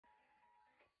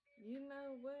You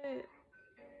know what?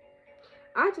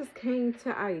 I just came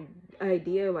to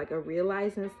idea like of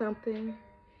realizing something,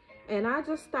 and I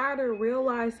just started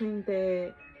realizing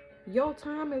that your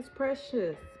time is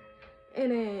precious,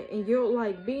 and you're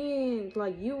like being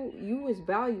like you is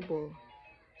valuable.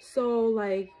 So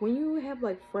like when you have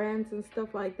like friends and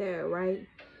stuff like that, right?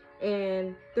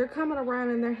 And they're coming around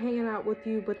and they're hanging out with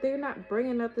you, but they're not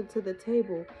bringing nothing to the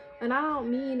table. And I don't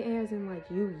mean as in like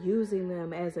you using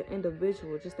them as an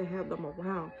individual just to have them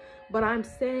around. But I'm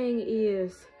saying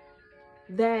is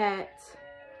that,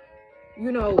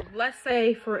 you know, let's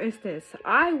say for instance,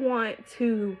 I want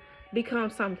to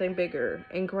become something bigger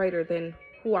and greater than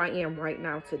who I am right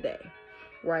now today,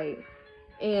 right?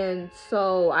 And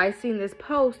so I seen this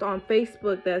post on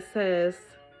Facebook that says,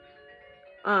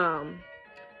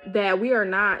 that we are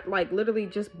not like literally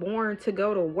just born to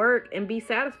go to work and be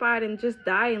satisfied and just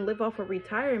die and live off of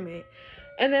retirement.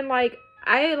 And then I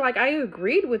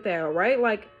agreed with that, right?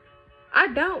 Like I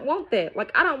don't want that. Like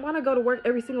I don't want to go to work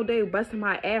every single day busting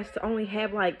my ass to only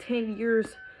have like 10 years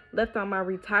left on my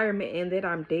retirement and then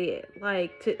I'm dead.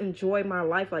 Like to enjoy my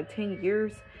life, like 10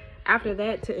 years after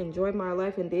that to enjoy my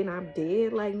life and then I'm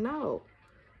dead. Like no.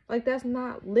 Like that's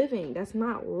not living. That's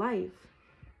not life.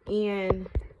 And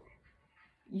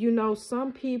you know,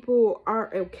 some people are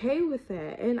okay with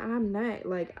that, and I'm not.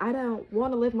 Like, I don't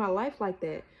want to live my life like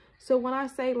that. So when I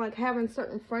say, like, having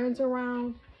certain friends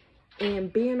around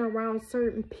and being around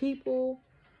certain people,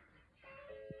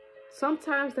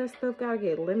 sometimes that stuff gotta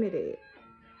get limited.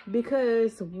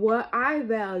 Because what I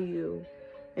value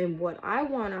and what I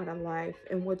want out of life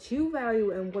and what you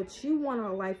value and what you want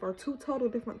out of life are two total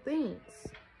different things.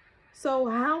 So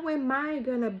how am I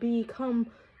gonna become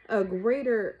a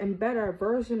greater and better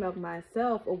version of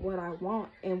myself or what I want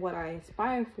and what I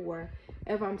aspire for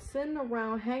if I'm sitting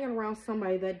around hanging around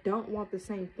somebody that don't want the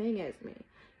same thing as me?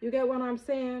 You get what I'm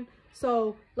saying?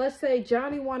 So let's say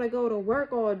Johnny want to go to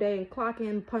work all day and clock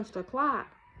in, punch the clock,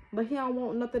 but he don't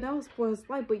want nothing else for his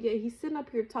life. But yet he's sitting up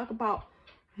here talking about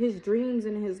his dreams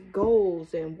and his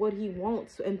goals and what he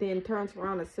wants, and then turns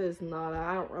around and says, "No,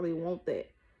 I don't really want that."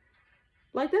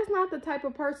 Like, that's not the type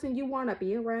of person you want to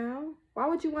be around. Why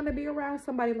would you want to be around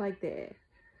somebody like that?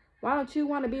 Why don't you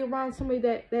want to be around somebody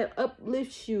that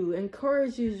uplifts you,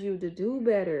 encourages you to do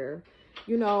better,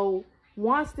 you know,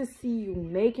 wants to see you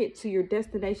make it to your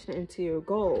destination and to your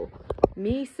goal?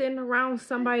 Me sitting around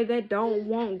somebody that don't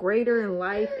want greater in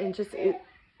life and just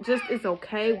is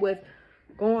okay with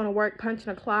going to work, punching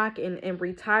a clock, and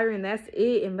retiring. That's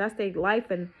it, and that's their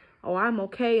life, and oh, I'm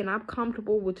okay and I'm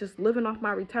comfortable with just living off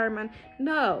my retirement.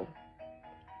 No,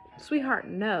 sweetheart,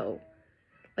 no.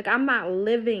 Like, I'm not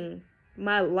living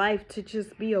my life to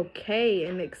just be okay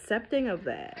and accepting of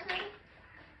that.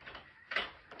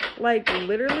 Like,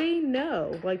 literally,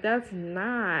 no. Like, that's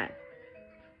not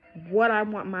what I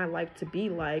want my life to be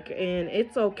like. And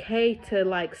it's okay to,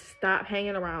 like, stop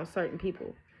hanging around certain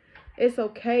people. It's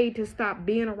okay to stop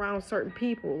being around certain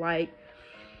people. Like,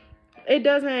 it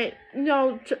doesn't, you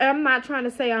know, I'm not trying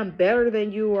to say I'm better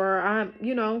than you or I'm,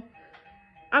 you know,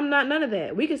 I'm not none of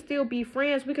that. We can still be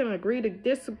friends. We can agree to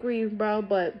disagree, bro.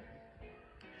 But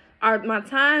my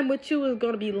time with you is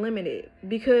going to be limited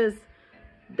because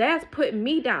that's putting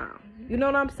me down. You know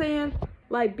what I'm saying?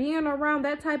 Like, being around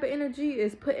that type of energy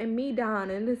is putting me down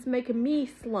and it's making me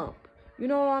slump. You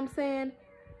know what I'm saying?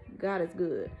 God is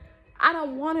good. I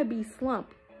don't want to be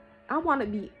slumped. I want to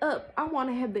be up. I want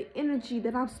to have the energy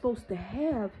that I'm supposed to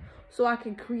have so I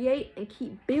can create and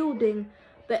keep building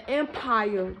the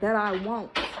empire that I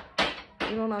want.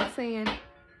 You know what I'm saying?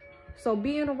 So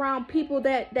being around people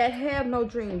that have no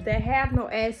dreams, that have no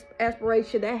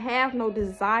aspiration, that have no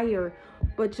desire,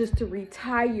 but just to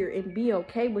retire and be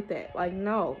okay with that. Like,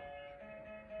 no.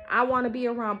 I want to be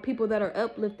around people that are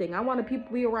uplifting. I want to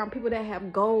be around people that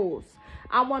have goals.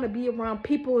 I want to be around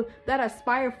people that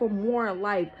aspire for more in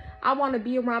life. I want to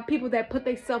be around people that put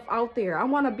themselves out there. I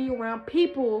want to be around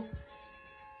people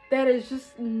that is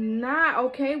just not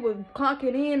okay with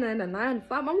clocking in at a 9 to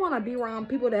 5. I want to be around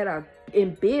people that are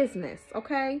in business,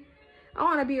 okay? I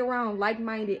want to be around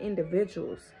like-minded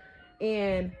individuals.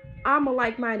 And I'm a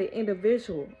like-minded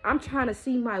individual. I'm trying to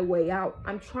see my way out.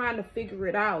 I'm trying to figure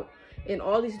it out. And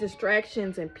all these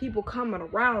distractions and people coming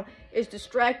around is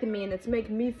distracting me and it's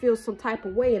making me feel some type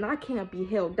of way, and I can't be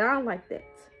held down like that.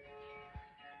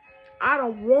 I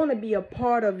don't want to be a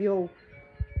part of your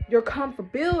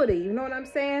comfortability. You know what I'm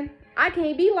saying? I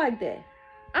can't be like that.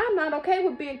 I'm not okay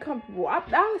with being comfortable.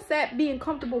 I sat being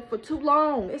comfortable for too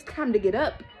long. It's time to get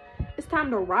up. It's time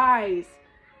to rise.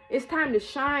 It's time to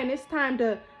shine. It's time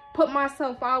to put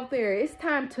myself out there. It's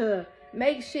time to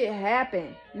make shit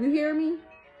happen. You hear me?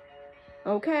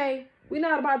 Okay? We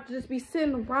not about to just be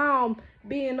sitting around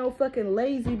being no fucking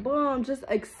lazy bum, just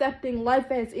accepting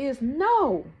life as is.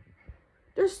 No.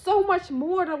 There's so much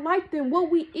more to life than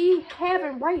what we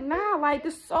having right now. Like,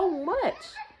 there's so much.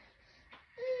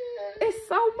 It's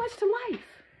so much to life.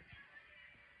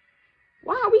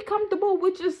 Why are we comfortable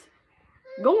with just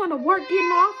going to work, getting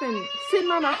off, and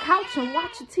sitting on our couch and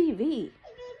watching TV?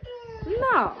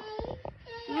 No.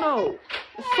 No.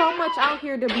 There's so much out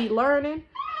here to be learning.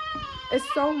 It's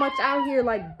so much out here,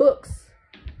 like books.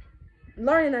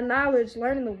 Learning the knowledge,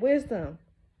 learning the wisdom.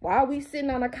 Why are we sitting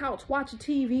on the couch watching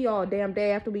TV all damn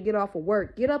day after we get off of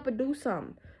work? Get up and do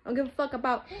something. I don't give a fuck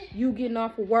about you getting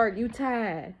off of work. You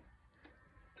tired.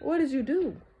 What did you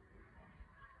do?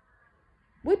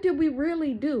 What did we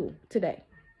really do today?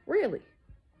 Really?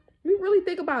 We really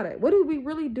think about it. What did we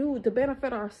really do to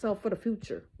benefit ourselves for the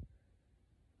future?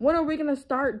 When are we going to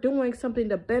start doing something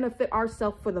to benefit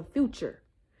ourselves for the future?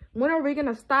 When are we going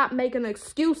to stop making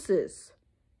excuses?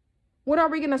 When are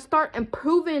we going to start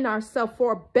improving ourselves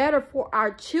for better for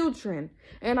our children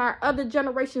and our other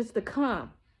generations to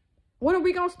come? When are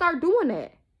we going to start doing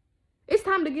that? It's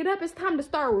time to get up. It's time to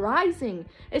start rising.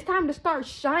 It's time to start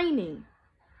shining.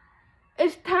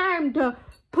 It's time to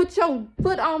put your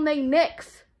foot on their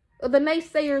necks of the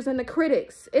naysayers and the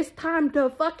critics. It's time to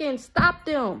fucking stop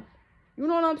them. You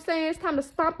know what I'm saying? It's time to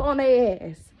stomp on their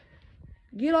ass.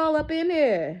 Get all up in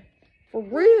there. For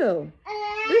real.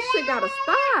 This shit gotta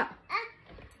stop.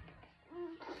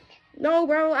 No,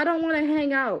 bro, I don't want to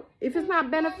hang out. If it's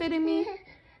not benefiting me,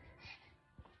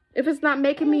 if it's not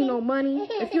making me no money,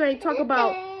 if you ain't talking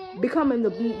about becoming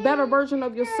the better version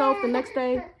of yourself the next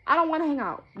day, I don't want to hang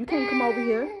out. You can't come over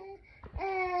here.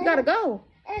 You gotta go.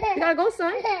 You gotta go,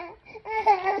 son.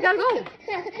 You gotta go.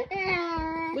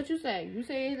 What you say? You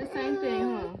say the same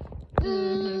thing, huh?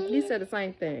 You said the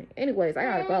same thing. Anyways, I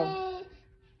gotta go.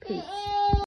 Peace.